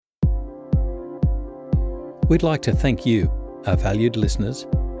We'd like to thank you, our valued listeners,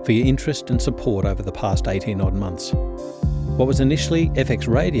 for your interest and support over the past 18-odd months. What was initially FX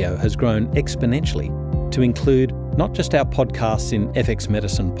Radio has grown exponentially to include not just our podcasts in FX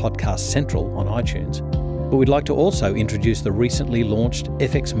Medicine Podcast Central on iTunes, but we'd like to also introduce the recently launched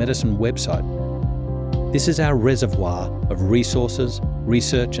FX Medicine website. This is our reservoir of resources,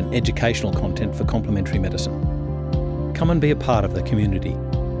 research and educational content for complementary medicine. Come and be a part of the community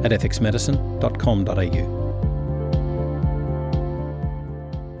at fxmedicine.com.au.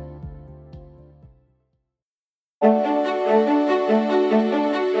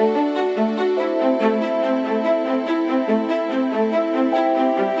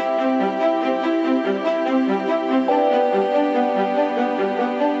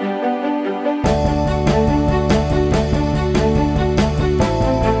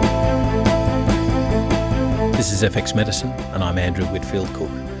 This is FX Medicine, and I'm Andrew Whitfield Cook.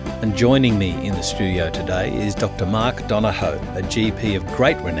 And joining me in the studio today is Dr. Mark Donohoe, a GP of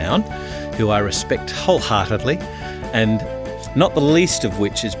great renown, who I respect wholeheartedly, and not the least of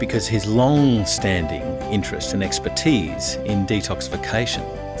which is because his long-standing interest and expertise in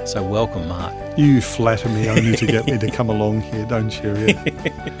detoxification. So welcome, Mark. You flatter me only to get me to come along here, don't you?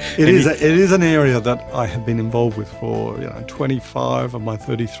 It is an area that I have been involved with for 25 of my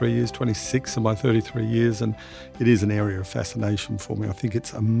 33 years, 26 of my 33 years, and it is an area of fascination for me. I think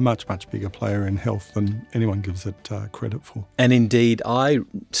it's a much, much bigger player in health than anyone gives it credit for. And indeed, I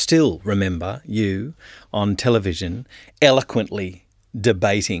still remember you on television eloquently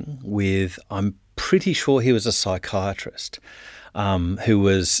debating with, I'm pretty sure he was a psychiatrist, who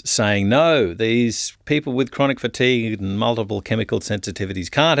was saying, no, these people with chronic fatigue and multiple chemical sensitivities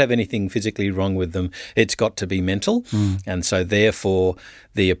can't have anything physically wrong with them. It's got to be mental. And so therefore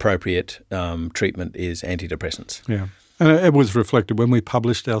the appropriate treatment is antidepressants. Yeah. And it was reflected when we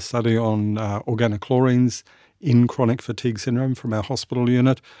published our study on organochlorines in chronic fatigue syndrome from our hospital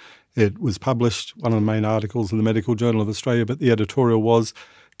unit. It was published, one of the main articles in the Medical Journal of Australia, but the editorial was,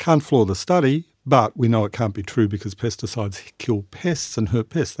 can't floor the study, but we know it can't be true because pesticides kill pests and hurt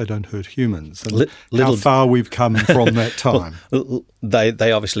pests. They don't hurt humans. And how far we've come from that time. Well,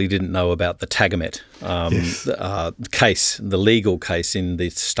 they obviously didn't know about the Tagamet case, the legal case in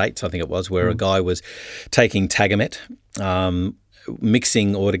the States, I think it was, where a guy was taking Tagamet,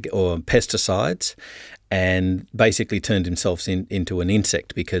 mixing or pesticides, and basically turned himself into an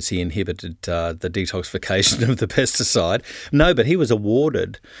insect because he inhibited the detoxification of the pesticide. No, but he was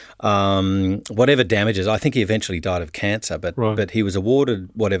awarded whatever damages. I think he eventually died of cancer, but he was awarded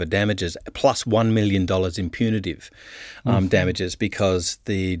whatever damages plus $1 million in punitive damages because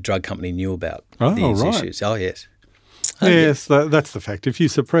the drug company knew about these issues. Oh, yes. Yes, that's the fact. If you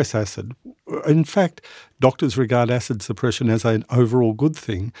suppress acid, in fact, doctors regard acid suppression as an overall good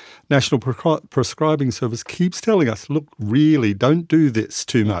thing. National Prescribing Service keeps telling us, look, really, don't do this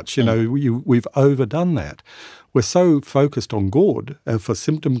too much. We've overdone that. We're so focused on good for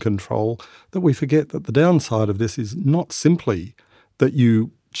symptom control that we forget that the downside of this is not simply that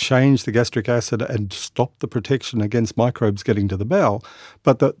you change the gastric acid and stop the protection against microbes getting to the bowel,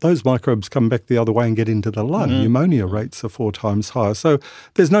 but that those microbes come back the other way and get into the lung. Pneumonia rates are 4 times higher. So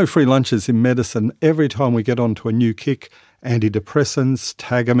there's no free lunches in medicine. Every time we get onto a new kick, antidepressants,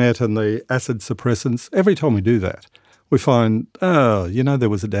 Tagamet and the acid suppressants, every time we do that, we find, there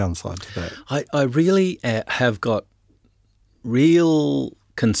was a downside to that. I really have got real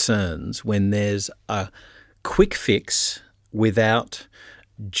concerns when there's a quick fix without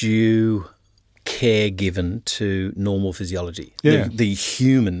due care given to normal physiology, the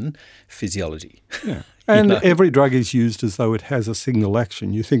human physiology. Yeah. And every drug is used as though it has a single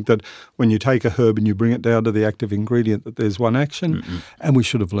action. You think that when you take a herb and you bring it down to the active ingredient that there's one action, and we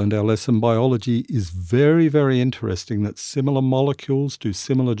should have learned our lesson. Biology is very, very interesting that similar molecules do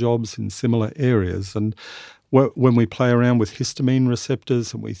similar jobs in similar areas. And when we play around with histamine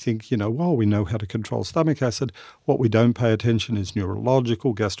receptors and we think, we know how to control stomach acid, what we don't pay attention is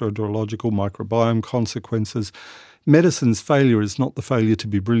neurological, gastroenterological, microbiome consequences. Medicine's failure is not the failure to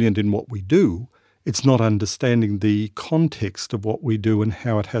be brilliant in what we do. It's not understanding the context of what we do and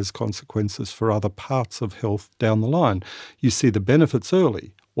how it has consequences for other parts of health down the line. You see the benefits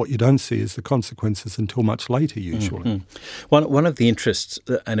early. What you don't see is the consequences until much later, usually. One of the interests,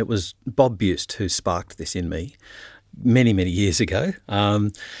 and it was Bob Buist who sparked this in me many, many years ago,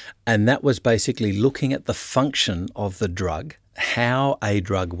 and that was basically looking at the function of the drug, how a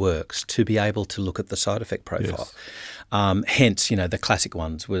drug works, to be able to look at the side effect profile. Yes. Hence, the classic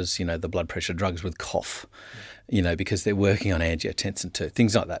ones was, the blood pressure drugs with cough, because they're working on angiotensin II,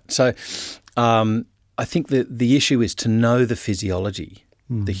 things like that. So I think the issue is to know the physiology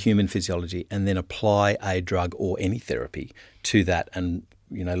the human physiology, and then apply a drug or any therapy to that, and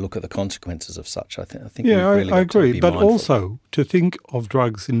look at the consequences of such. I think. Yeah, we've really I got to agree. be But mindful. also to think of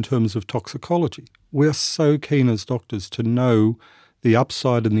drugs in terms of toxicology. We're so keen as doctors to know the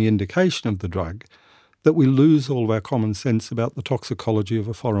upside and the indication of the drug that we lose all of our common sense about the toxicology of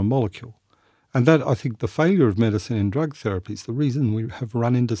a foreign molecule. And that, I think, the failure of medicine in drug therapies, the reason we have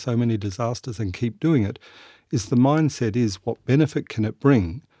run into so many disasters and keep doing it, is the mindset is what benefit can it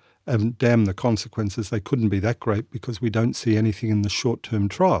bring? And damn the consequences, they couldn't be that great because we don't see anything in the short-term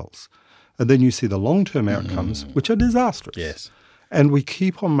trials. And then you see the long-term outcomes, which are disastrous. Yes. And we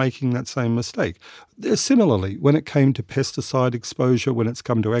keep on making that same mistake. Similarly, when it came to pesticide exposure, when it's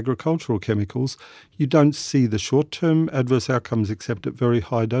come to agricultural chemicals, you don't see the short-term adverse outcomes except at very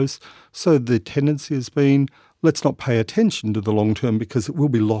high dose. So the tendency has been, let's not pay attention to the long term because it will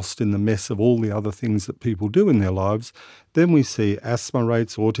be lost in the mess of all the other things that people do in their lives. Then we see asthma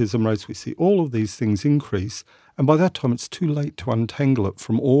rates, autism rates, we see all of these things increase. And by that time, it's too late to untangle it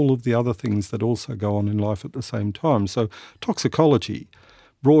from all of the other things that also go on in life at the same time. So toxicology,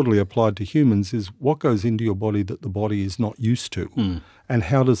 broadly applied to humans, is what goes into your body that the body is not used to. And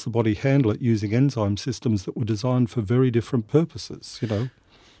how does the body handle it using enzyme systems that were designed for very different purposes,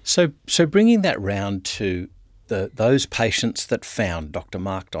 So bringing that round to those patients that found Dr.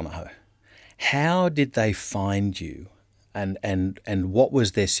 Mark Donohoe, how did they find you, and what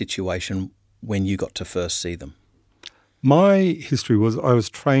was their situation when you got to first see them? My history was I was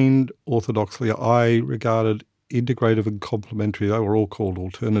trained orthodoxly. I regarded integrative and complementary, they were all called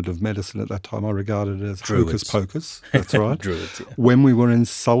alternative medicine at that time. I regarded it as hocus pocus. That's right. Druids, yeah. When we were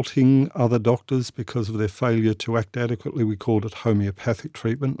insulting other doctors because of their failure to act adequately, we called it homeopathic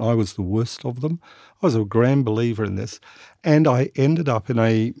treatment. I was the worst of them. I was a grand believer in this. And I ended up in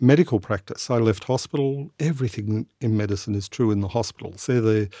a medical practice. I left hospital. Everything in medicine is true in the hospitals. They're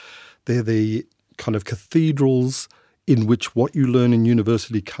the kind of cathedrals in which what you learn in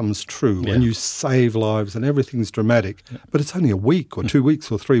university comes true, and you save lives and everything's dramatic. But it's only a week or 2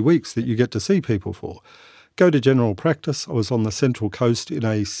 weeks or 3 weeks that you get to see people for. Go to general practice. I was on the Central Coast in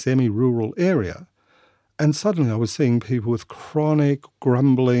a semi-rural area, and suddenly I was seeing people with chronic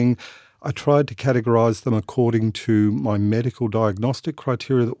grumbling. I tried to categorise them according to my medical diagnostic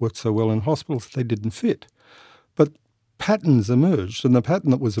criteria that worked so well in hospitals. They didn't fit. But patterns emerged, and the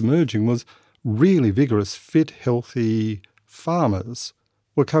pattern that was emerging was really vigorous, fit, healthy farmers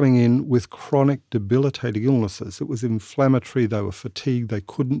were coming in with chronic debilitating illnesses. It was inflammatory, they were fatigued, they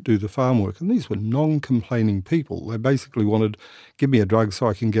couldn't do the farm work. And these were non-complaining people. They basically wanted, give me a drug so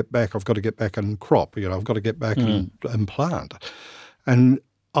I can get back. I've got to get back and crop, I've got to get back and plant. And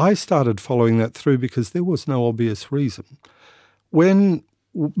I started following that through because there was no obvious reason. When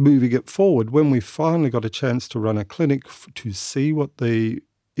moving it forward, when we finally got a chance to run a clinic to see what the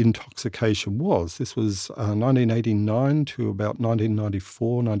intoxication was, this was 1989 to about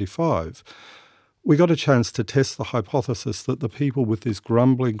 1994, 95, we got a chance to test the hypothesis that the people with this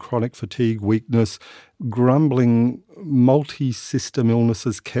grumbling chronic fatigue, weakness, grumbling multi-system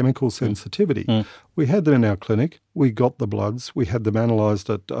illnesses, chemical sensitivity, we had them in our clinic, we got the bloods, we had them analysed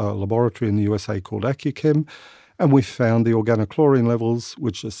at a laboratory in the USA called Accuchem, and we found the organochlorine levels,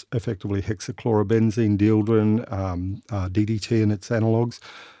 which is effectively hexachlorobenzene, dieldrin, DDT and its analogues.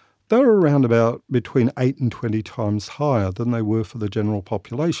 They were around about between 8 and 20 times higher than they were for the general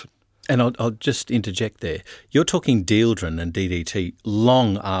population. And I'll just interject there. You're talking dieldrin and DDT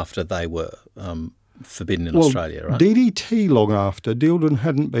long after they were forbidden in Australia, right? DDT long after. Dieldrin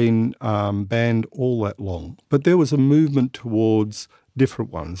hadn't been banned all that long, but there was a movement towards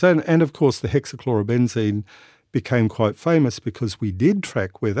different ones. And of course, the hexachlorobenzene became quite famous because we did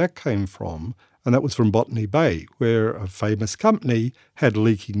track where that came from, and that was from Botany Bay, where a famous company had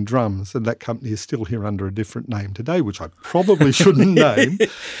leaking drums, and that company is still here under a different name today, which I probably shouldn't name.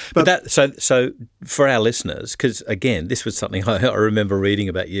 But that, so for our listeners, because again, this was something I remember reading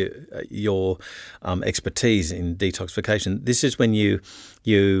about your expertise in detoxification. This is when you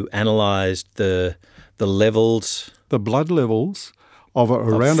analysed the levels, the blood levels of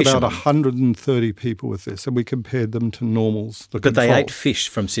around about 130 people with this, and we compared them to normals. But they ate fish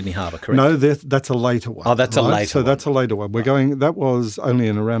from Sydney Harbour, correct? No, that's a later one. Oh, that's a later one. So that's a later one. That was only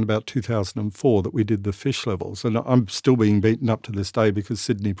in around about 2004 that we did the fish levels, and I'm still being beaten up to this day because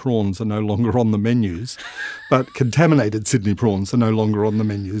Sydney prawns are no longer on the menus, but contaminated Sydney prawns are no longer on the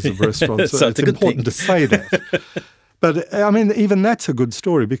menus of restaurants. So it's important to say that. But I mean, even that's a good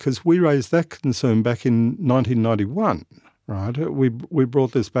story because we raised that concern back in 1991. Right, we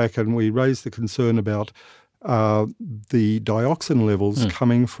brought this back and we raised the concern about the dioxin levels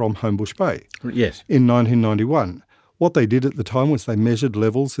coming from Homebush Bay. Yes. In 1991. What they did at the time was they measured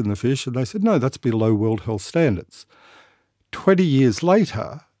levels in the fish and they said, no, that's below World Health standards. 20 years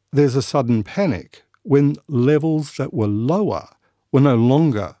later, there's a sudden panic when levels that were lower were no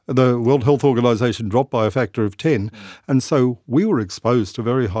longer. The World Health Organization dropped by a factor of 10, and so we were exposed to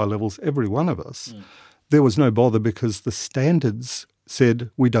very high levels, every one of us. There was no bother because the standards said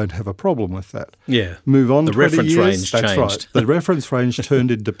we don't have a problem with that. Yeah. Move on the 20 reference years, range that's changed. Right. The reference range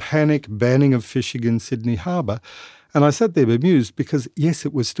turned into panic, banning of fishing in Sydney Harbour. And I sat there bemused because, yes,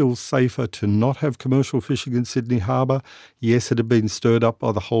 it was still safer to not have commercial fishing in Sydney Harbour. Yes, it had been stirred up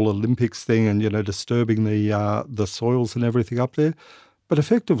by the whole Olympics thing and, disturbing the soils and everything up there. But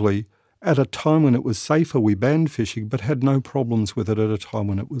effectively, at a time when it was safer, we banned fishing but had no problems with it at a time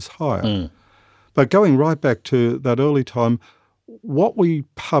when it was higher. But going right back to that early time, what we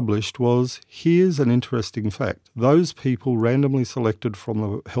published was, here's an interesting fact. Those people randomly selected from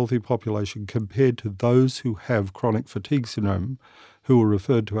the healthy population compared to those who have chronic fatigue syndrome, who were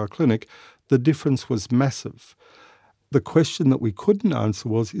referred to our clinic, the difference was massive. The question that we couldn't answer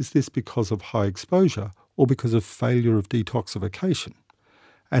was, is this because of high exposure or because of failure of detoxification?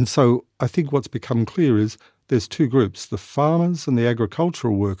 And so I think what's become clear is there's two groups, the farmers and the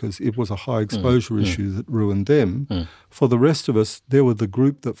agricultural workers. It was a high exposure issue that ruined them. For the rest of us, there were the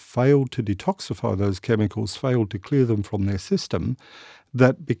group that failed to detoxify those chemicals, failed to clear them from their system,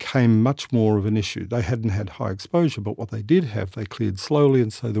 that became much more of an issue. They hadn't had high exposure, but what they did have, they cleared slowly,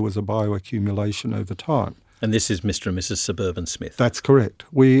 and so there was a bioaccumulation over time. And this is Mr. and Mrs. Suburban Smith. That's correct.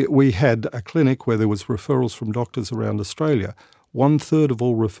 We had a clinic where there was referrals from doctors around Australia. 1/3 of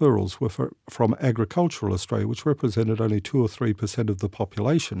all referrals were from agricultural Australia, which represented only 2 or 3% of the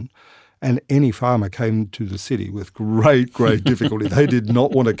population. And any farmer came to the city with great difficulty. They did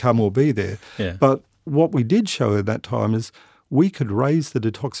not want to come or be there. Yeah. But what we did show at that time is we could raise the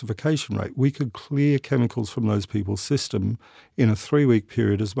detoxification rate. We could clear chemicals from those people's system in a 3-week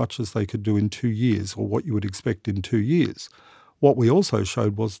period as much as they could do in 2 years, or what you would expect in 2 years. What we also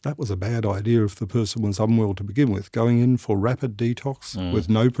showed was that was a bad idea if the person was unwell to begin with. Going in for rapid detox with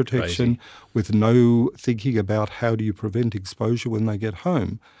no protection, with no thinking about how do you prevent exposure when they get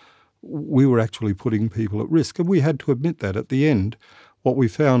home, we were actually putting people at risk. And we had to admit that at the end. What we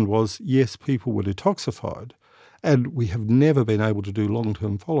found was, yes, people were detoxified, and we have never been able to do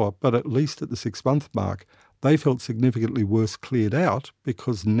long-term follow-up, but at least at the 6-month mark, they felt significantly worse cleared out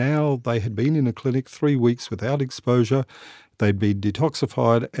because now they had been in a clinic 3 weeks without exposure, they'd been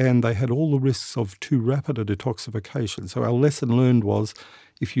detoxified, and they had all the risks of too rapid a detoxification. So our lesson learned was,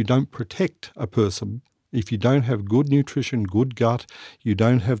 if you don't protect a person, if you don't have good nutrition, good gut, you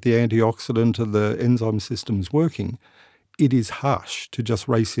don't have the antioxidant and the enzyme systems working, it is harsh to just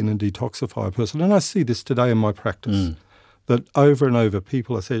race in and detoxify a person. And I see this today in my practice, that over and over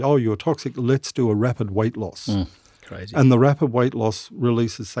people are saying, oh, you're toxic, let's do a rapid weight loss. Crazy. And the rapid weight loss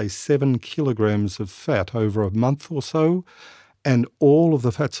releases, say, 7 kilograms of fat over a month or so, and all of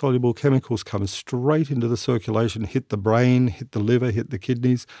the fat-soluble chemicals come straight into the circulation, hit the brain, hit the liver, hit the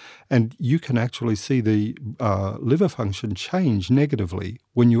kidneys, and you can actually see the liver function change negatively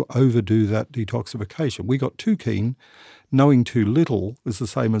when you overdo that detoxification. We got too keen. Knowing too little is the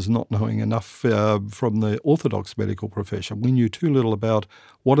same as not knowing enough from the orthodox medical profession. We knew too little about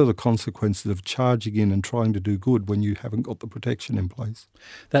what are the consequences of charging in and trying to do good when you haven't got the protection in place.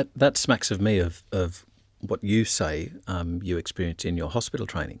 That smacks of me of what you say you experience in your hospital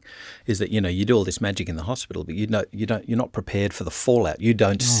training, is that you do all this magic in the hospital, but you're not prepared for the fallout. You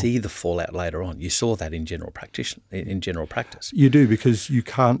don't see the fallout later on. You saw that in general practice. You do, because you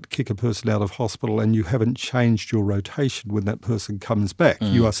can't kick a person out of hospital and you haven't changed your rotation when that person comes back.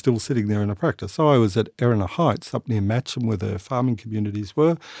 You are still sitting there in a practice. So I was at Erina Heights up near Matcham, where the farming communities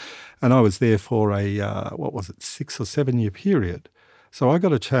were, and I was there for a 6 or 7 year period. So I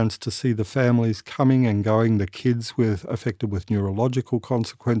got a chance to see the families coming and going, the kids affected with neurological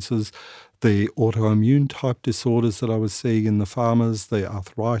consequences, the autoimmune type disorders that I was seeing in the farmers, the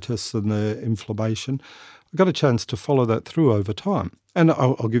arthritis and the inflammation. I got a chance to follow that through over time. And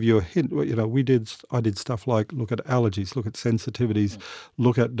I'll give you a hint. I did stuff like look at allergies, look at sensitivities,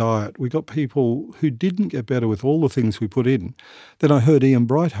 look at diet. We got people who didn't get better with all the things we put in. Then I heard Ian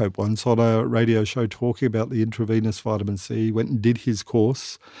Brighthope once on a radio show talking about the intravenous vitamin C. He went and did his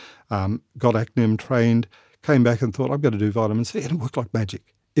course, got ACNEM trained, came back and thought, I'm going to do vitamin C. And it worked like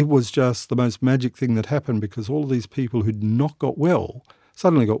magic. It was just the most magic thing that happened, because all of these people who'd not got well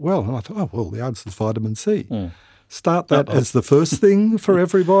suddenly got well. And I thought, the answer is vitamin C. Start that as the first thing for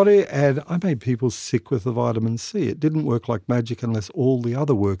everybody, and I made people sick with the vitamin C. It didn't work like magic unless all the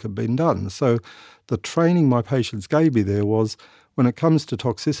other work had been done. So the training my patients gave me there was, when it comes to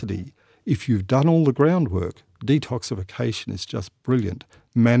toxicity, If you've done all the groundwork, detoxification is just brilliant.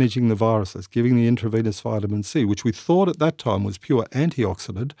 Managing the viruses, giving the intravenous vitamin C, which we thought at that time was pure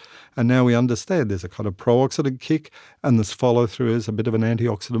antioxidant, and now we understand there's a kind of pro-oxidant kick, and this follow-through is a bit of an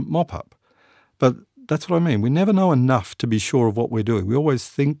antioxidant mop-up. But that's what I mean. We never know enough to be sure of what we're doing. We always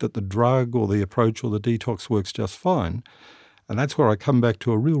think that the drug or the approach or the detox works just fine. And that's where I come back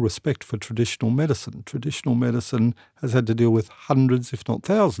to a real respect for traditional medicine. Traditional medicine has had to deal with hundreds, if not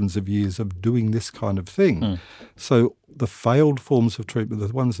thousands of years of doing this kind of thing. So the failed forms of treatment,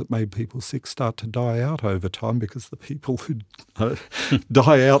 the ones that made people sick, start to die out over time because the people who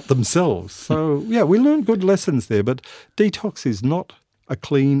die out themselves. So, yeah, we learned good lessons there. But detox is not a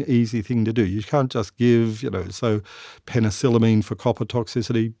clean, easy thing to do. You can't just give, so penicillamine for copper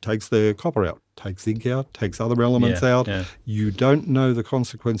toxicity takes the copper out, takes zinc out, takes other elements out. Yeah. You don't know the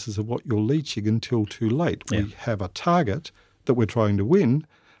consequences of what you're leaching until too late. Yeah. We have a target that we're trying to win,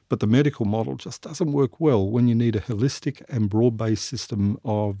 but the medical model just doesn't work well when you need a holistic and broad-based system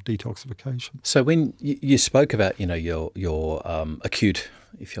of detoxification. So when you spoke about, your acute,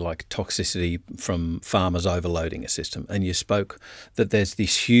 if you like, toxicity from farmers overloading a system, and you spoke that there's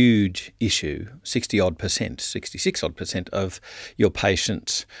this huge issue, 66% of your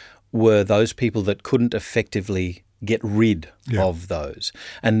patients were those people that couldn't effectively get rid of those.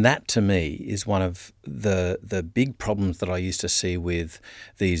 And that, to me, is one of the big problems that I used to see with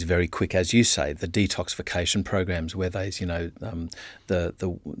these very quick, as you say, the detoxification programs where there's,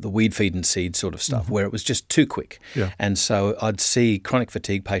 the weed, feed and seed sort of stuff, where it was just too quick. Yeah. And so I'd see chronic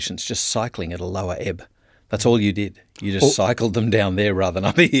fatigue patients just cycling at a lower ebb. That's all you did. You just cycled them down there rather than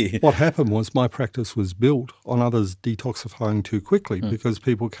up here. What happened was my practice was built on others detoxifying too quickly because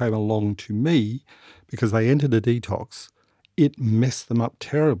people came along to me because they entered a detox. It messed them up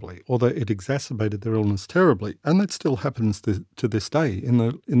terribly, or it exacerbated their illness terribly. And that still happens to this day.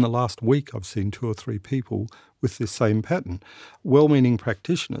 In the last week, I've seen 2 or 3 people with this same pattern. Well-meaning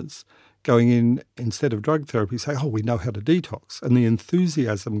practitioners going in, instead of drug therapy, say, we know how to detox. And the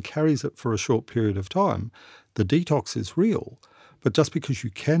enthusiasm carries it for a short period of time. The detox is real. But just because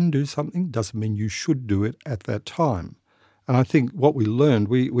you can do something doesn't mean you should do it at that time. And I think what we learned,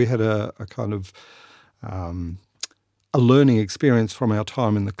 we had a kind of a learning experience from our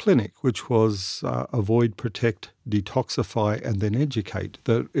time in the clinic, which was avoid, protect, detoxify, and then educate.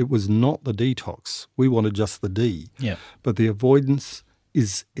 That it was not the detox. We wanted just the D. Yeah. But the avoidance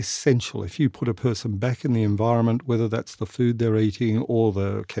is essential. If you put a person back in the environment, whether that's the food they're eating or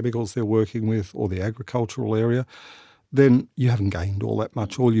the chemicals they're working with or the agricultural area, then you haven't gained all that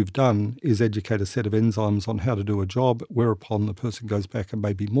much. All you've done is educate a set of enzymes on how to do a job, whereupon the person goes back and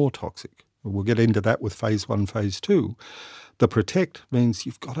may be more toxic. We'll get into that with phase 1, phase 2. The protect means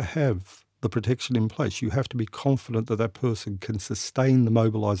you've got to have the protection in place. You have to be confident that that person can sustain the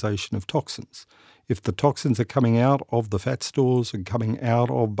mobilization of toxins. If the toxins are coming out of the fat stores and coming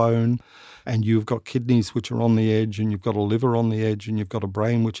out of bone, and you've got kidneys which are on the edge, and you've got a liver on the edge, and you've got a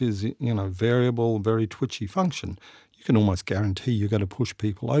brain which is, variable, very twitchy function, you can almost guarantee you're going to push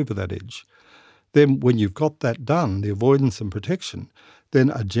people over that edge. Then when you've got that done, the avoidance and protection, then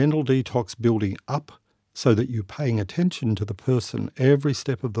a gentle detox building up so that you're paying attention to the person every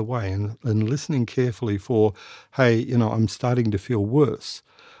step of the way and listening carefully for, hey, I'm starting to feel worse.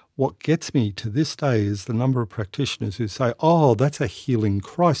 What gets me to this day is the number of practitioners who say, that's a healing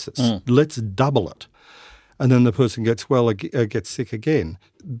crisis. Let's double it. And then the person gets gets sick again.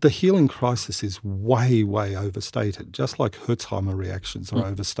 The healing crisis is way, way overstated, just like Herxheimer reactions are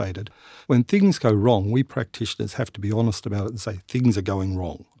overstated. When things go wrong, we practitioners have to be honest about it and say, things are going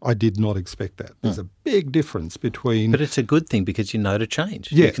wrong. I did not expect that. There's a big difference between... But it's a good thing because you know to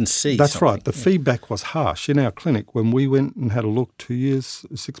change. Yeah, you can see that's something. Right. The feedback was harsh. In our clinic, when we went and had a look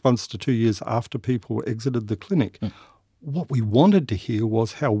 6 months to 2 years after people exited the clinic, what we wanted to hear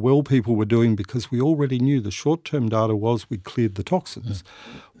was how well people were doing because we already knew the short-term data was we cleared the toxins.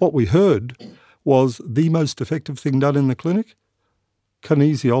 What we heard was the most effective thing done in the clinic,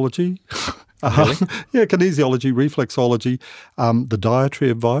 kinesiology. Really? Kinesiology, reflexology, the dietary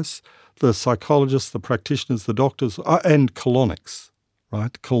advice, the psychologists, the practitioners, the doctors, and colonics,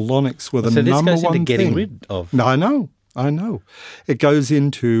 right? Colonics were the number one thing. So this goes into getting rid of... No, I know. It goes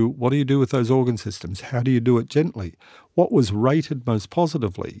into what do you do with those organ systems? How do you do it gently? What was rated most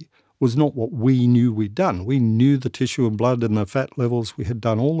positively was not what we knew we'd done. We knew the tissue and blood and the fat levels. We had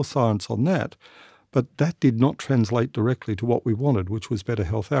done all the science on that. But that did not translate directly to what we wanted, which was better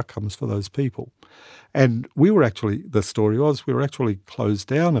health outcomes for those people. And the story was, we were actually closed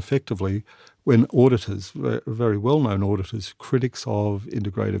down effectively when auditors, very well-known auditors, critics of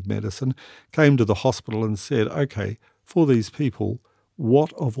integrative medicine, came to the hospital and said, okay, for these people,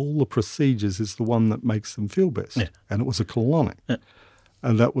 what of all the procedures is the one that makes them feel best? Yeah. And it was a colonic. Yeah.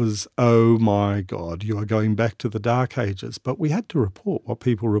 And that was, oh my God, you are going back to the dark ages. But we had to report what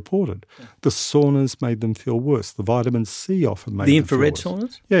people reported. Yeah. The saunas made them feel worse. The vitamin C often made them feel worse. The infrared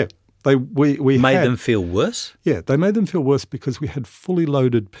saunas? Yeah. We made had them feel worse? Yeah, they made them feel worse because we had fully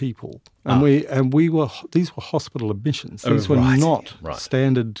loaded people. And these were hospital admissions. These were not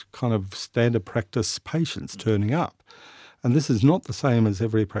standard practice patients turning up. And this is not the same as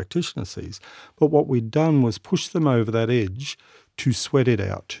every practitioner sees. But what we'd done was push them over that edge to sweat it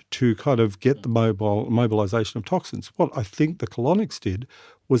out, to kind of get the mobilization of toxins. What I think the colonics did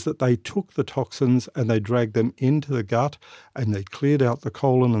was that they took the toxins and they dragged them into the gut and they cleared out the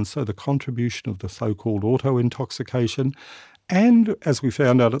colon, and so the contribution of the so-called auto-intoxication. And as we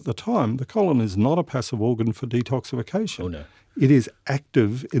found out at the time, the colon is not a passive organ for detoxification. Oh, no. It is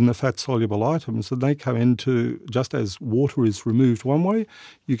active in the fat-soluble items, and they come into, just as water is removed one way,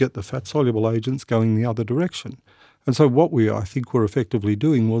 you get the fat-soluble agents going the other direction. And so what I think were effectively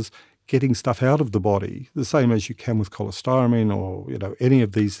doing was getting stuff out of the body, the same as you can with cholestyramine or any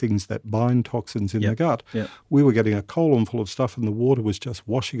of these things that bind toxins in the gut. Yep. We were getting a colon full of stuff and the water was just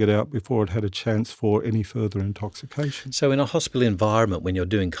washing it out before it had a chance for any further intoxication. So in a hospital environment, when you're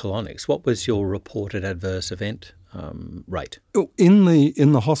doing colonics, what was your reported adverse event rate? In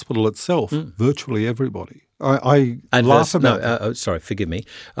the hospital itself, virtually everybody. I laugh about forgive me.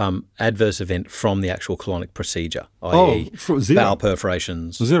 Adverse event from the actual colonic procedure, i.e. bowel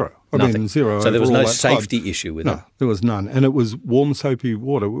perforations. Zero. Zero. So there was no safety issue with it? No, there was none. And it was warm, soapy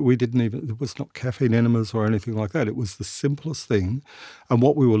water. It was not caffeine enemas or anything like that. It was the simplest thing. And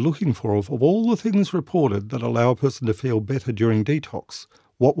what we were looking for, of all the things reported that allow a person to feel better during detox,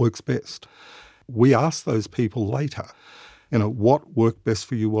 what works best? We asked those people later, what worked best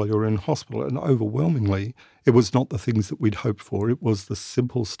for you while you were in hospital? And overwhelmingly, it was not the things that we'd hoped for. It was the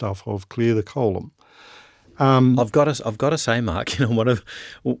simple stuff of clear the colon. I've got to say, Mark,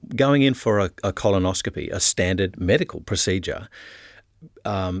 going in for a colonoscopy, a standard medical procedure,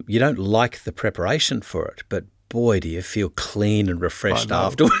 you don't like the preparation for it, but boy, do you feel clean and refreshed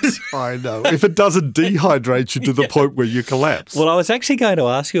afterwards. I know. If it doesn't dehydrate you to the point where you collapse. Well, I was actually going to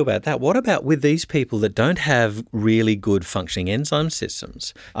ask you about that. What about with these people that don't have really good functioning enzyme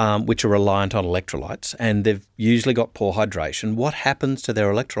systems, which are reliant on electrolytes, and they've usually got poor hydration? What happens to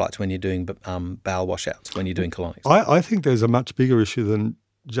their electrolytes when you're doing bowel washouts, when you're doing colonics? I think there's a much bigger issue than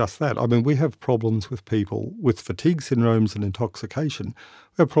just that. I mean, we have problems with people with fatigue syndromes and intoxication.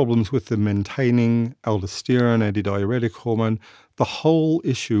 We have problems with them maintaining aldosterone, antidiuretic hormone. The whole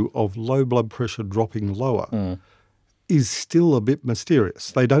issue of low blood pressure dropping lower is still a bit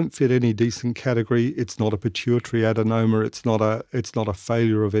mysterious. They don't fit any decent category. It's not a pituitary adenoma. It's not a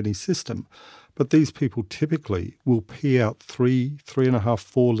failure of any system. But these people typically will pee out 3.5,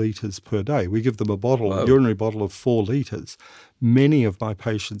 4 litres per day. We give them a urinary bottle of 4 litres. Many of my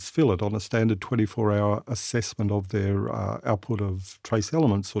patients fill it on a standard 24-hour assessment of their output of trace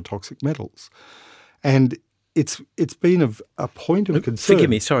elements or toxic metals. And it's been a point of concern. Forgive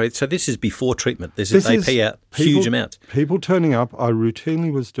me, sorry. So this is before treatment. They pee out huge amounts. People turning up, I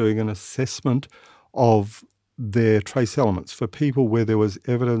routinely was doing an assessment of their trace elements for people where there was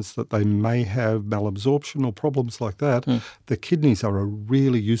evidence that they may have malabsorption or problems like that. The kidneys are a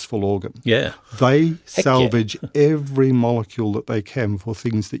really useful organ. Yeah. They salvage every molecule that they can for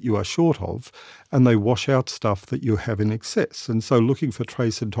things that you are short of, and they wash out stuff that you have in excess. And so looking for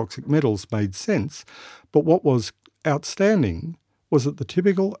trace and toxic metals made sense. But what was outstanding was that the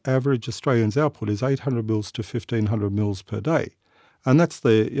typical average Australian's output is 800 mils to 1,500 mils per day. And that's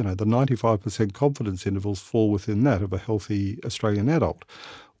the 95% confidence intervals fall within that of a healthy Australian adult.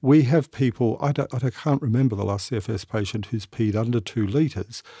 We have people, I can't remember the last CFS patient who's peed under 2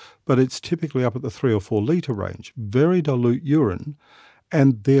 litres, but it's typically up at the 3 or 4 litre range. Very dilute urine,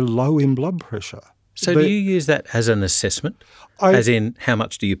 and they're low in blood pressure. So do you use that as an assessment? As in, how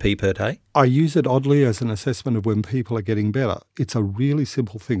much do you pee per day? I use it oddly as an assessment of when people are getting better. It's a really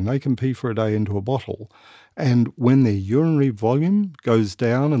simple thing. They can pee for a day into a bottle, and when their urinary volume goes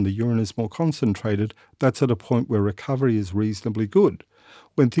down and the urine is more concentrated, that's at a point where recovery is reasonably good.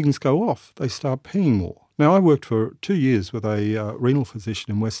 When things go off, they start peeing more. Now, I worked for 2 years with a renal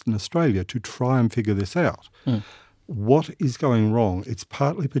physician in Western Australia to try and figure this out. What is going wrong? It's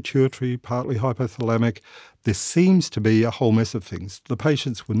partly pituitary, partly hypothalamic. There seems to be a whole mess of things. The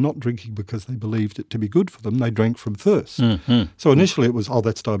patients were not drinking because they believed it to be good for them. They drank from thirst. So initially it was,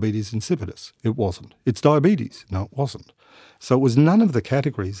 that's diabetes insipidus. It wasn't. It's diabetes. No, it wasn't. So it was none of the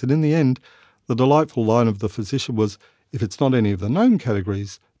categories. And in the end, the delightful line of the physician was, if it's not any of the known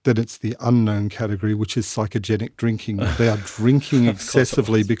categories, then it's the unknown category, which is psychogenic drinking. They are drinking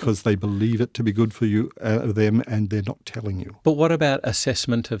excessively because they believe it to be good for them, and they're not telling you. But what about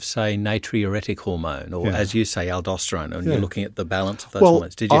assessment of, say, natriuretic hormone, or as you say, aldosterone, and you're looking at the balance of those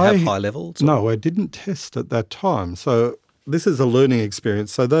hormones? Did you have high levels? No, I didn't test at that time. So this is a learning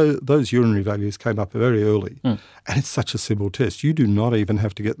experience. So those urinary values came up very early. And it's such a simple test. You do not even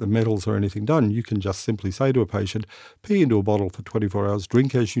have to get the medals or anything done. You can just simply say to a patient, pee into a bottle for 24 hours,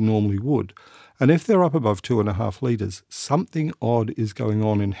 drink as you normally would. And if they're up above 2.5 litres, something odd is going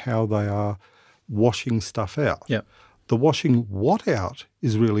on in how they are washing stuff out. Yeah. The washing what out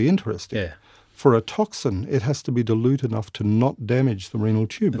is really interesting. Yeah. For a toxin, it has to be dilute enough to not damage the renal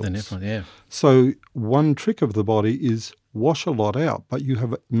tubules. So one trick of the body is wash a lot out, but you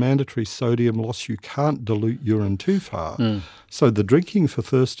have mandatory sodium loss. You can't dilute urine too far. So the drinking for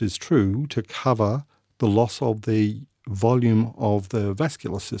thirst is true to cover the loss of the volume of the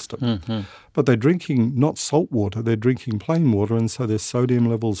vascular system. But they're drinking not salt water, they're drinking plain water, and so their sodium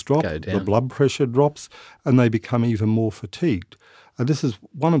levels drop, the blood pressure drops, and they become even more fatigued. And this is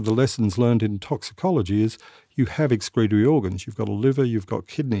one of the lessons learned in toxicology is you have excretory organs. You've got a liver, you've got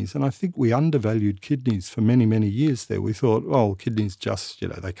kidneys. And I think we undervalued kidneys for many, many years there. We thought, oh, kidneys just,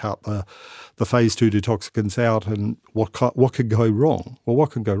 they cut the phase 2 detoxicants out, and what could go wrong? Well,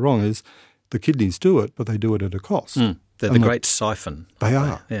 what could go wrong is the kidneys do it, but they do it at a cost. They're the great siphon. They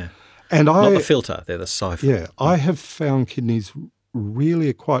are. Yeah. And not the filter, they're the siphon. Yeah. I have found kidneys really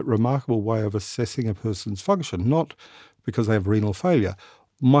a quite remarkable way of assessing a person's function, not because they have renal failure.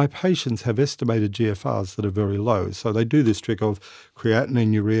 My patients have estimated GFRs that are very low. So they do this trick of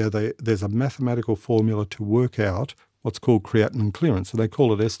creatinine, urea. There's a mathematical formula to work out what's called creatinine clearance, and they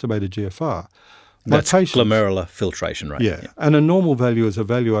call it estimated GFR. That's glomerular filtration rate. Yeah, and a normal value is a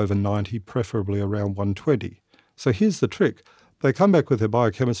value over 90, preferably around 120. So here's the trick. They come back with their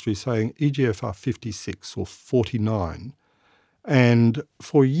biochemistry saying eGFR 56 or 49. And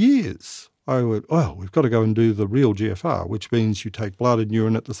for years, I went, we've got to go and do the real GFR, which means you take blood and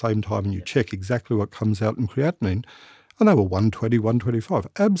urine at the same time and you check exactly what comes out in creatinine. And they were 120, 125,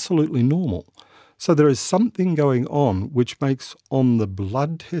 absolutely normal. So there is something going on which makes on the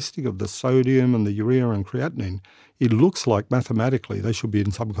blood testing of the sodium and the urea and creatinine, it looks like mathematically they should be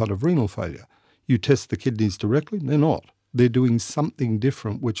in some kind of renal failure. You test the kidneys directly, they're not. They're doing something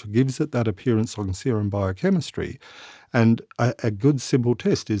different which gives it that appearance on serum biochemistry. And a good simple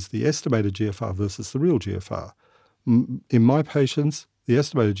test is the estimated GFR versus the real GFR. In my patients, the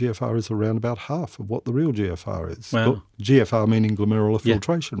estimated GFR is around about half of what the real GFR is. Wow. GFR meaning glomerular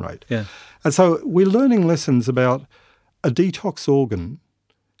filtration rate. Yeah. And so we're learning lessons about a detox organ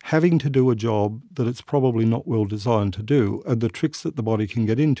having to do a job that it's probably not well designed to do, and the tricks that the body can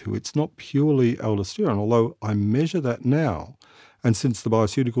get into. It's not purely aldosterone, although I measure that now. And since the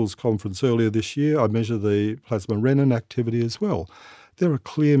Bioceuticals conference earlier this year, I measure the plasma renin activity as well. There are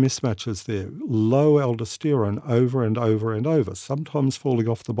clear mismatches there. Low aldosterone over and over and over, sometimes falling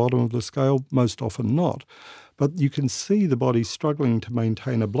off the bottom of the scale, most often not. But you can see the body struggling to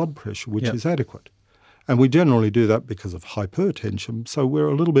maintain a blood pressure which is adequate. And we generally do that because of hypertension. So we're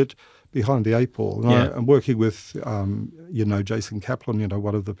a little bit behind the eight ball. And I'm working with, Jason Kaplan,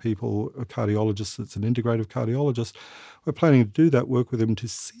 one of the people, a cardiologist that's an integrative cardiologist. We're planning to do that work with him to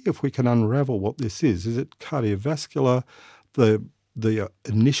see if we can unravel what this is. Is it cardiovascular? The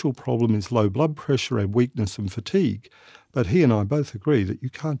initial problem is low blood pressure and weakness and fatigue. But he and I both agree that you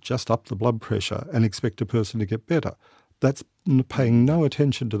can't just up the blood pressure and expect a person to get better. That's paying no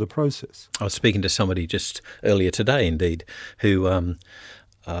attention to the process. I was speaking to somebody just earlier today, indeed, who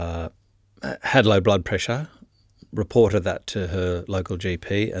had low blood pressure, reported that to her local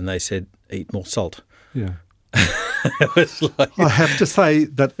GP, and they said, eat more salt. Yeah. It was like... I have to say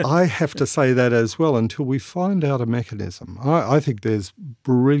that as well until we find out a mechanism. I think there's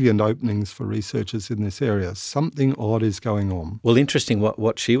brilliant openings for researchers in this area. Something odd is going on. Well, interesting,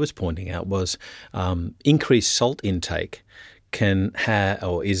 what she was pointing out was increased salt intake can have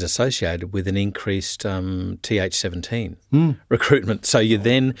or is associated with an increased TH17 recruitment. So you're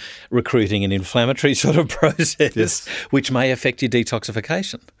then recruiting an inflammatory sort of process, which may affect your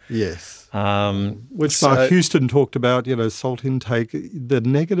detoxification. Yes. Which Mark Houston talked about, salt intake, the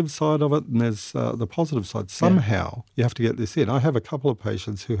negative side of it, and there's the positive side. Somehow you have to get this in. I have a couple of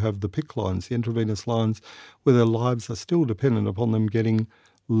patients who have the PICC lines, the intravenous lines, where their lives are still dependent upon them getting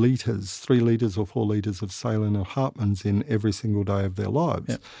 3 litres or 4 litres of saline or Hartmann's in every single day of their lives.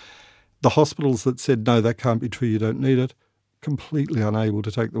 Yep. The hospitals that said, no, that can't be true, you don't need it, completely unable to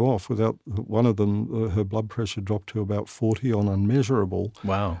take them off. Without one of them, her blood pressure dropped to about 40 on unmeasurable.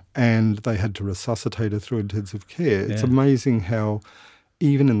 Wow. And they had to resuscitate her through intensive care. It's amazing how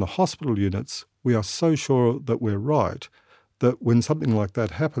even in the hospital units, we are so sure that we're right that when something like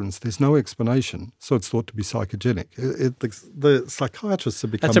that happens, there's no explanation, so it's thought to be psychogenic. The psychiatrists have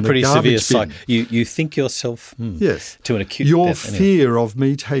become That's a pretty the garbage severe bin. You think yourself Yes. to an acute Your death, anyway. fear of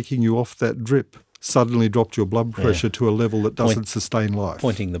me taking you off that drip suddenly dropped your blood pressure to a level that doesn't sustain life.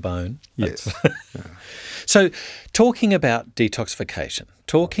 Pointing the bone. Yes. So talking about detoxification,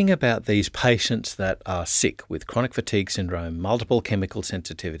 talking about these patients that are sick with chronic fatigue syndrome, multiple chemical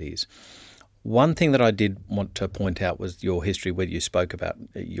sensitivities, one thing that I did want to point out was your history where you spoke about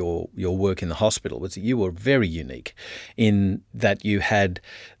your work in the hospital was that you were very unique in that you had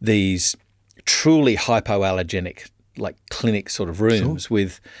these truly hypoallergenic, like clinic sort of rooms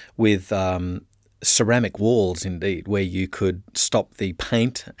with ceramic walls, indeed, where you could stop the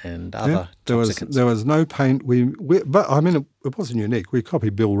paint and other toxicants. There was no paint. But I mean, it wasn't unique. We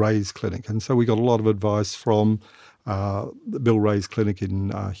copied Bill Ray's clinic, and so we got a lot of advice from Bill Ray's clinic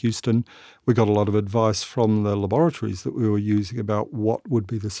in Houston. We got a lot of advice from the laboratories that we were using about what would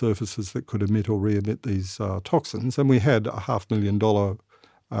be the surfaces that could emit or re-emit these toxins. And we had a $500,000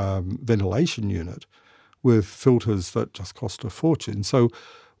 ventilation unit with filters that just cost a fortune. So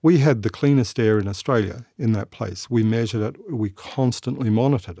we had the cleanest air in Australia in that place. We measured it. We constantly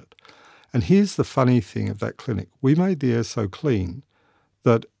monitored it. And here's the funny thing of that clinic. We made the air so clean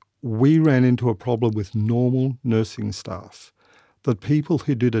that we ran into a problem with normal nursing staff, that people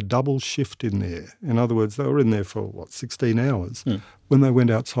who did a double shift in there, in other words, they were in there for, 16 hours, when they went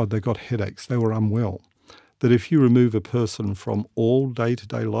outside they got headaches, they were unwell. That if you remove a person from all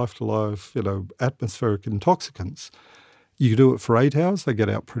day-to-day, life-to-life, atmospheric intoxicants, you do it for 8 hours, they get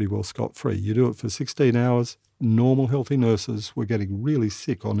out pretty well scot-free. You do it for 16 hours, normal healthy nurses were getting really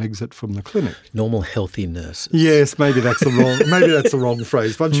sick on exit from the clinic. Normal healthy nurses. Yes, maybe that's the wrong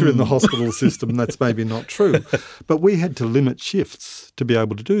phrase. Once you're in the hospital system, that's maybe not true. But we had to limit shifts to be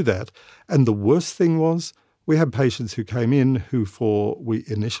able to do that. And the worst thing was we had patients who came in we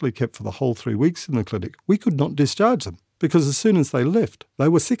initially kept for the whole 3 weeks in the clinic. We could not discharge them because as soon as they left, they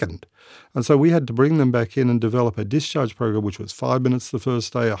were sickened. And so we had to bring them back in and develop a discharge program, which was 5 minutes the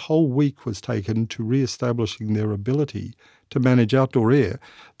first day. A whole week was taken to re-establishing their ability to manage outdoor air.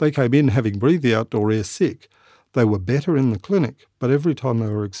 They came in having breathed the outdoor air sick. They were better in the clinic, but every time they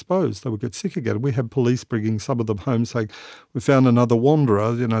were exposed, they would get sick again. We had police bringing some of them home saying, we found another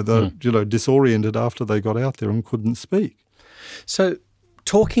wanderer, disoriented after they got out there and couldn't speak. So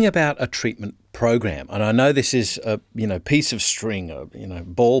talking about a treatment program, and I know this is a piece of string, a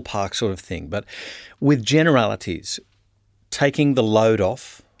ballpark sort of thing, but with generalities, taking the load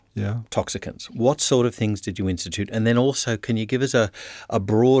off toxicants, what sort of things did you institute? And then also, can you give us a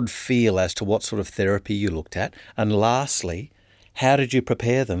broad feel as to what sort of therapy you looked at? And lastly, how did you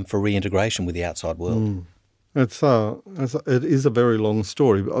prepare them for reintegration with the outside world? It is a very long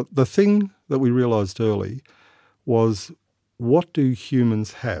story. The thing that we realised early was, what do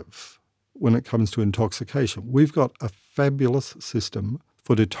humans have when it comes to intoxication? We've got a fabulous system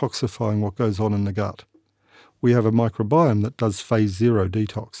for detoxifying what goes on in the gut. We have a microbiome that does phase 0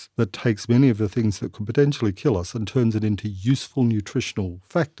 detox, that takes many of the things that could potentially kill us and turns it into useful nutritional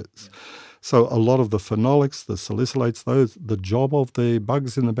factors. So a lot of the phenolics, the salicylates, the job of the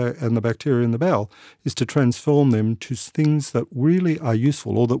bugs and the bacteria in the bowel is to transform them to things that really are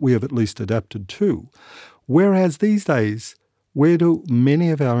useful or that we have at least adapted to. Whereas these days, where do many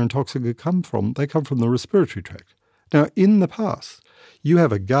of our intoxicants come from? They come from the respiratory tract. Now, in the past, you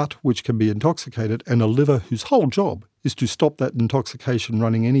have a gut which can be intoxicated and a liver whose whole job is to stop that intoxication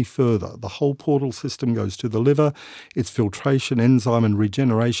running any further. The whole portal system goes to the liver. Its filtration, enzyme and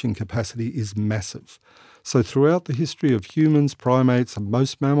regeneration capacity is massive. So throughout the history of humans, primates and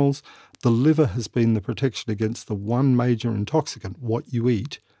most mammals, the liver has been the protection against the one major intoxicant, what you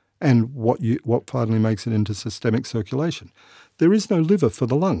eat, and what finally makes it into systemic circulation. There is no liver for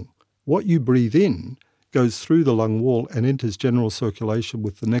the lung. What you breathe in goes through the lung wall and enters general circulation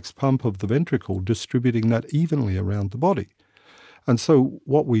with the next pump of the ventricle, distributing that evenly around the body. And so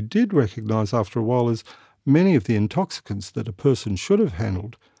what we did recognise after a while is many of the intoxicants that a person should have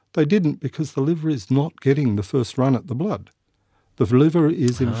handled, they didn't, because the liver is not getting the first run at the blood. The liver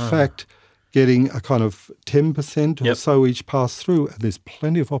is in fact getting a kind of 10% or so each pass through, and there's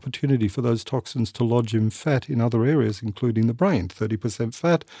plenty of opportunity for those toxins to lodge in fat in other areas, including the brain. 30%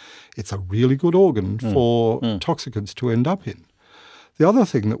 fat, it's a really good organ for toxicants to end up in. The other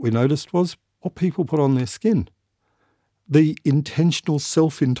thing that we noticed was what people put on their skin. The intentional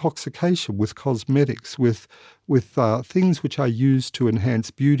self-intoxication with cosmetics, with things which are used to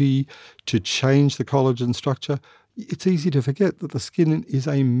enhance beauty, to change the collagen structure. it's easy to forget that the skin is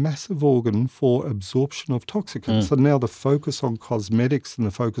a massive organ for absorption of toxicants. And now the focus on cosmetics and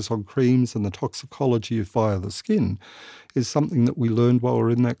the focus on creams and the toxicology via the skin is something that we learned while we were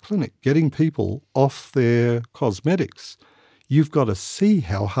in that clinic. Getting people off their cosmetics, you've got to see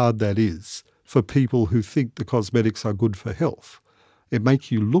how hard that is for people who think the cosmetics are good for health. It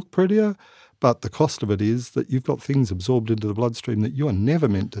makes you look prettier, but the cost of it is that you've got things absorbed into the bloodstream that you are never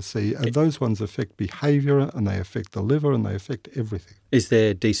meant to see, and those ones affect behaviour and they affect the liver and they affect everything. Is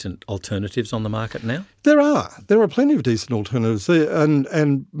there decent alternatives on the market now? There are. There are plenty of decent alternatives,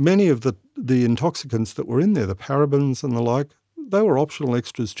 and many of the intoxicants that were in there, the parabens and the like, they were optional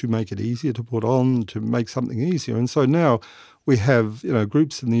extras to make it easier to put on, to make something easier. And so now we have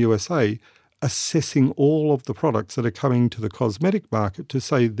groups in the USA assessing all of the products that are coming to the cosmetic market to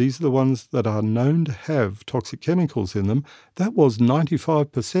say these are the ones that are known to have toxic chemicals in them. That was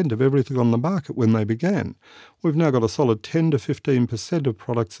 95% of everything on the market when they began. We've now got a solid 10 to 15% of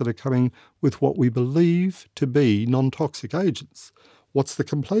products that are coming with what we believe to be non-toxic agents. What's the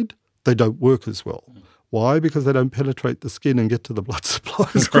complaint? They don't work as well. Why? Because they don't penetrate the skin and get to the blood supply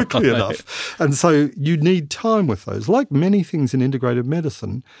as quickly enough. And so you need time with those. Like many things in integrative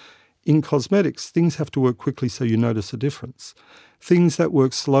medicine, in cosmetics, things have to work quickly so you notice a difference. Things that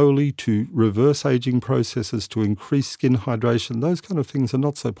work slowly to reverse aging processes, to increase skin hydration, those kind of things are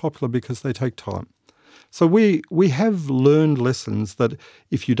not so popular because they take time. So we have learned lessons that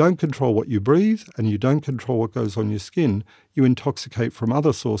if you don't control what you breathe and you don't control what goes on your skin, you intoxicate from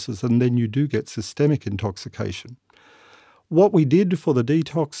other sources and then you do get systemic intoxication. What we did for the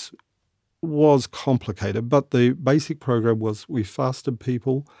detox was complicated, but the basic program was we fasted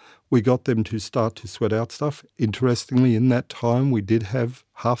people. We got them to start to sweat out stuff. Interestingly, in that time, we did have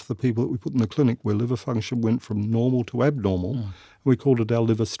half the people that we put in the clinic where liver function went from normal to abnormal. We called it our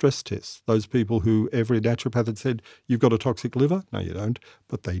liver stress test. Those people who every naturopath had said, you've got a toxic liver. No, you don't.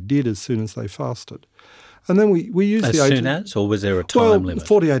 But they did as soon as they fasted. And then we used the agent. As soon as, or was there a time limit?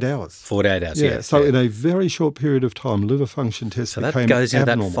 48 hours. 48 hours, yeah. So in a very short period of time, liver function tests became abnormal. So that goes into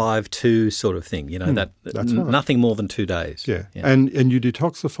that 5-2 sort of thing, that's right. Nothing more than 2 days. Yeah. And you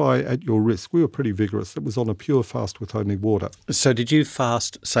detoxify at your risk. We were pretty vigorous. It was on a pure fast with only water. So did you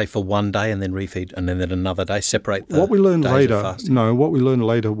fast, say, for one day and then refeed and then another day, separate the What we learned days later, of fasting? what we learned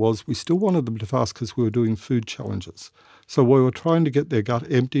later was we still wanted them to fast because we were doing food challenges. So we were trying to get their gut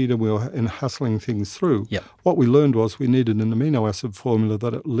emptied and we were hustling things through. Yep. What we learned was we needed an amino acid formula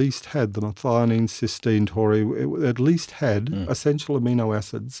that at least had the methionine, cysteine, taurine, it at least had essential amino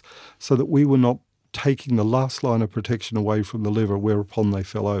acids so that we were not taking the last line of protection away from the liver whereupon they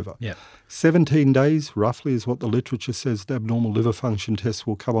fell over. Yep. 17 days roughly is what the literature says abnormal liver function tests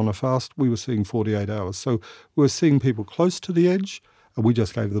will come on a fast. We were seeing 48 hours. So we were seeing people close to the edge. And we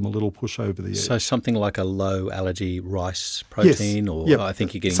just gave them a little push over the edge. So something like a low allergy rice protein, yes. or Yep. I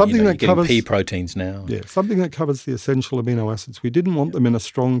think you're getting, something that getting covers, pea proteins now. Yeah, something that covers the essential amino acids. We didn't want them in a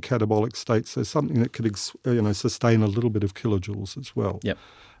strong catabolic state, so something that could sustain a little bit of kilojoules as well. Yep.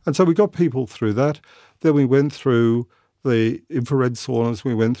 And so we got people through that. Then we went through the infrared saunas.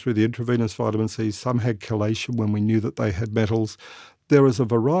 We went through the intravenous vitamin C. Some had chelation when we knew that they had metals. There was a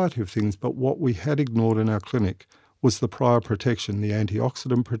variety of things, but what we had ignored in our clinic was the prior protection, the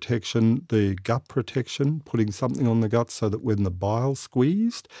antioxidant protection, the gut protection, putting something on the gut so that when the bile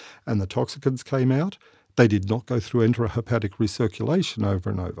squeezed and the toxicants came out, they did not go through enterohepatic recirculation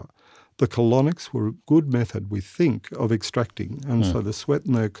over and over. The colonics were a good method, we think, of extracting. And so the sweat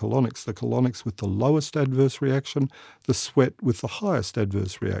and the colonics with the lowest adverse reaction, the sweat with the highest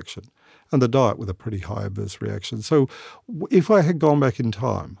adverse reaction, and the diet with a pretty high adverse reaction. So if I had gone back in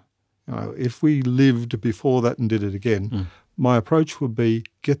time, if we lived before that and did it again, my approach would be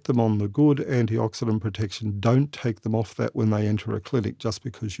get them on the good antioxidant protection. Don't take them off that when they enter a clinic just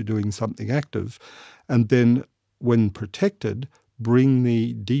because you're doing something active. And then when protected, bring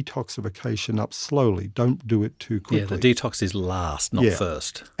the detoxification up slowly. Don't do it too quickly. Yeah, the detox is last, not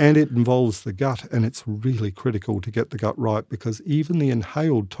first. And it involves the gut, and it's really critical to get the gut right because even the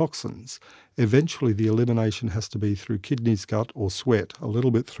inhaled toxins, eventually the elimination has to be through kidneys, gut, or sweat, a little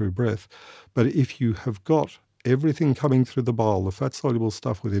bit through breath. But if you have got everything coming through the bile, the fat-soluble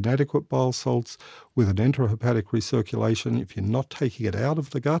stuff with inadequate bile salts, with an enterohepatic recirculation, if you're not taking it out of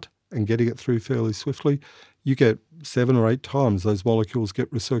the gut and getting it through fairly swiftly, you get 7 or 8 times those molecules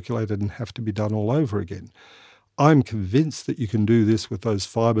get recirculated and have to be done all over again. I'm convinced that you can do this with those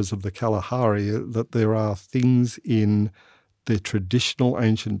fibres of the Kalahari, that there are things in the traditional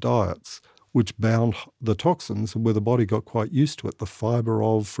ancient diets which bound the toxins and where the body got quite used to it. The fibre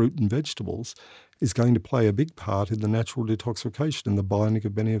of fruit and vegetables is going to play a big part in the natural detoxification and the binding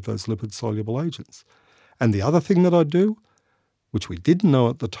of many of those lipid-soluble agents. And the other thing that I do, which we didn't know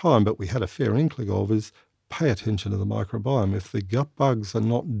at the time, but we had a fair inkling of, is pay attention to the microbiome. If the gut bugs are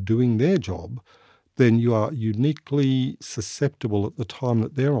not doing their job, then you are uniquely susceptible at the time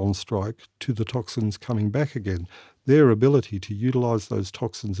that they're on strike to the toxins coming back again. Their ability to utilise those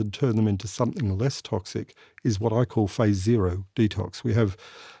toxins and turn them into something less toxic is what I call phase 0 detox. We have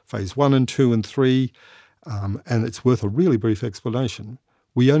phase 1 and 2 and 3, and it's worth a really brief explanation.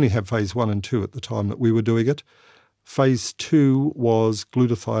 We only had phase 1 and 2 at the time that we were doing it. Phase 2 was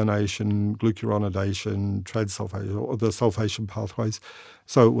glutathionation, glucuronidation, trans-sulfation, or the sulfation pathways.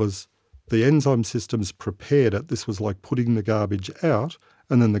 So it was the enzyme systems prepared it. This was like putting the garbage out,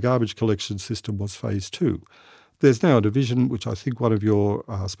 and then the garbage collection system was phase 2. There's now a division, which I think one of your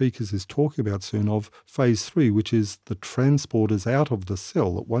speakers is talking about soon, of phase 3, which is the transporters out of the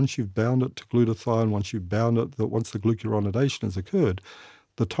cell. That once you've bound it to glutathione, once you've bound it, that once the glucuronidation has occurred,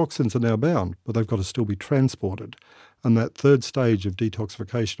 the toxins are now bound, but they've got to still be transported. And that third stage of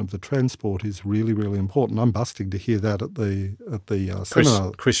detoxification of the transport is really, really important. I'm busting to hear that at the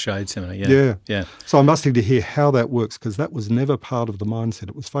seminar. Chris Shade seminar, yeah. So I'm busting to hear how that works, because that was never part of the mindset.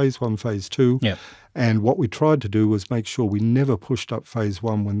 It was phase 1, phase 2. Yeah. And what we tried to do was make sure we never pushed up phase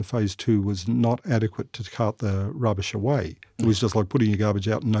 1 when the phase 2 was not adequate to cart the rubbish away. It was just like putting your garbage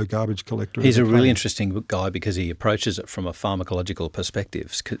out and no garbage collector. He's a really interesting guy because he approaches it from a pharmacological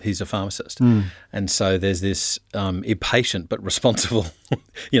perspective. He's a pharmacist. And so there's this impatient but responsible,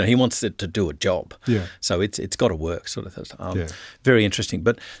 he wants it to do a job. Yeah. So it's got to work sort of thing. Very interesting.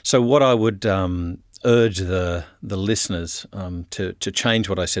 But so what I would urge the listeners to change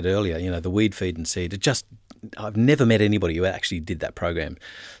what I said earlier, the weed, feed and seed. I've never met anybody who actually did that program.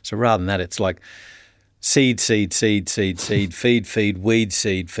 So rather than that, it's like seed, feed, weed,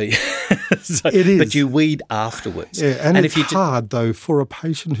 seed, feed. So, it is. But you weed afterwards. Yeah, and it's hard, though, for a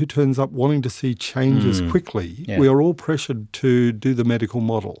patient who turns up wanting to see changes quickly. Yeah. We are all pressured to do the medical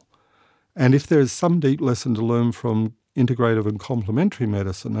model. And if there is some deep lesson to learn from integrative and complementary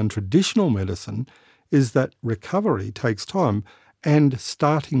medicine and traditional medicine, is that recovery takes time and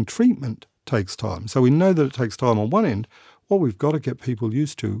starting treatment takes time. So we know that it takes time on one end. What we've got to get people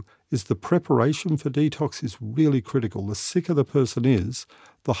used to is the preparation for detox is really critical. The sicker the person is,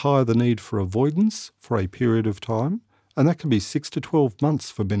 the higher the need for avoidance for a period of time. And that can be 6 to 12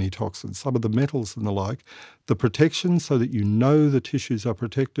 months for many toxins, some of the metals and the like. The protection so that you know the tissues are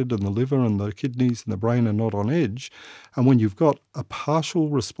protected and the liver and the kidneys and the brain are not on edge. And when you've got a partial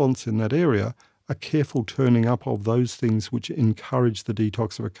response in that area, a careful turning up of those things which encourage the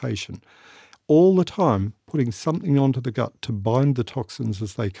detoxification. All the time putting something onto the gut to bind the toxins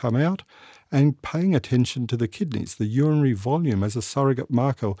as they come out and paying attention to the kidneys, the urinary volume as a surrogate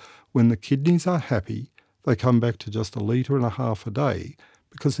marker. When the kidneys are happy, they come back to just 1.5 litres a day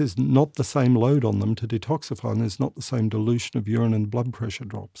because there's not the same load on them to detoxify and there's not the same dilution of urine and blood pressure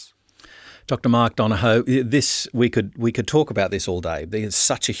drops. Dr. Mark Donohoe, we could talk about this all day. It's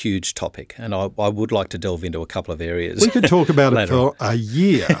such a huge topic, and I would like to delve into a couple of areas. We could talk about it for a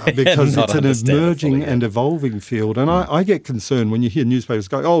year because it's an emerging and evolving field. And I get concerned when you hear newspapers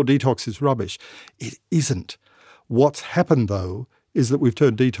go, "Oh, detox is rubbish." It isn't. What's happened though is that we've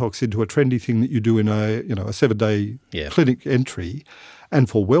turned detox into a trendy thing that you do in a 7-day clinic entry, and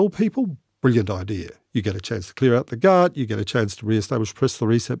for well people, brilliant idea. You get a chance to clear out the gut, you get a chance to reestablish, press the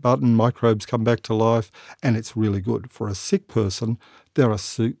reset button, microbes come back to life, and it's really good. For a sick person, there are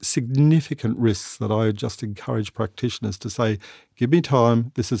significant risks that I just encourage practitioners to say, give me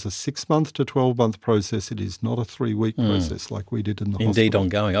time. This is a 6-month to 12-month process. It is not a 3-week process like we did in the hospital. Indeed,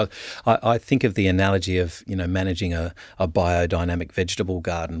 ongoing. I think of the analogy of managing a biodynamic vegetable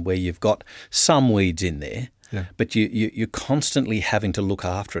garden where you've got some weeds in there. Yeah. But you're constantly having to look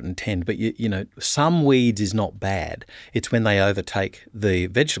after it and tend. But some weeds is not bad. It's when they overtake the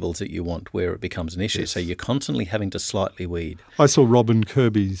vegetables that you want where it becomes an issue. Yes. So you're constantly having to slightly weed. I saw Robin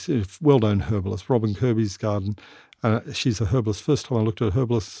Kirby's, well-known herbalist, Robin Kirby's garden. She's a herbalist. First time I looked at a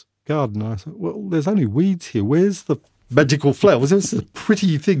herbalist's garden, I thought, well, there's only weeds here. Where's the magical flowers? Where's the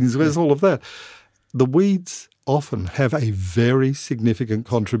pretty things? Where's all of that? The weeds often have a very significant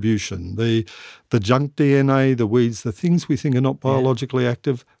contribution. The junk DNA, the weeds, the things we think are not biologically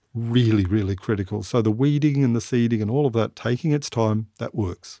active, really, really critical. So the weeding and the seeding and all of that, taking its time, that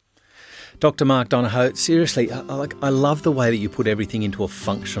works. Dr. Mark Donohoe, seriously, I love the way that you put everything into a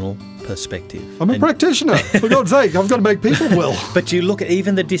functional perspective. I'm a practitioner, for God's sake. I've got to make people well. But you look at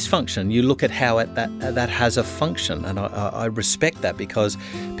even the dysfunction, you look at how that has a function, and I respect that because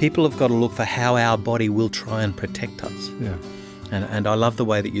people have got to look for how our body will try and protect us. Yeah. And I love the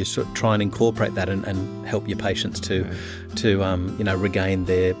way that you sort of try and incorporate that and help your patients to regain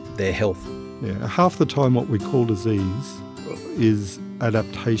their health. Yeah, half the time what we call disease is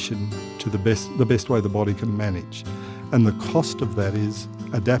adaptation to the best way the body can manage. And the cost of that is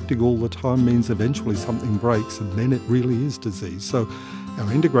adapting all the time means eventually something breaks and then it really is disease. So our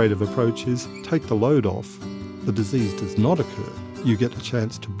integrative approach is take the load off, the disease does not occur. You get a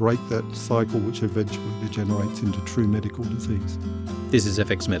chance to break that cycle which eventually degenerates into true medical disease. This is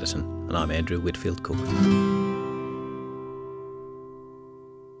FX Medicine and I'm Andrew Whitfield Cook.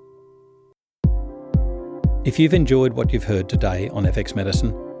 If you've enjoyed what you've heard today on FX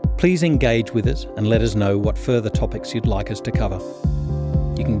Medicine, please engage with us and let us know what further topics you'd like us to cover.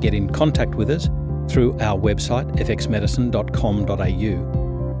 You can get in contact with us through our website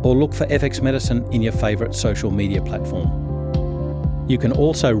fxmedicine.com.au or look for FX Medicine in your favourite social media platform. You can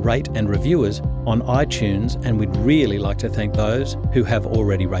also rate and review us on iTunes, and we'd really like to thank those who have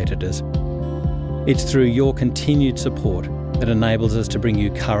already rated us. It's through your continued support that enables us to bring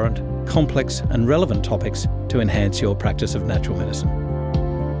you current, complex and relevant topics to enhance your practice of natural medicine.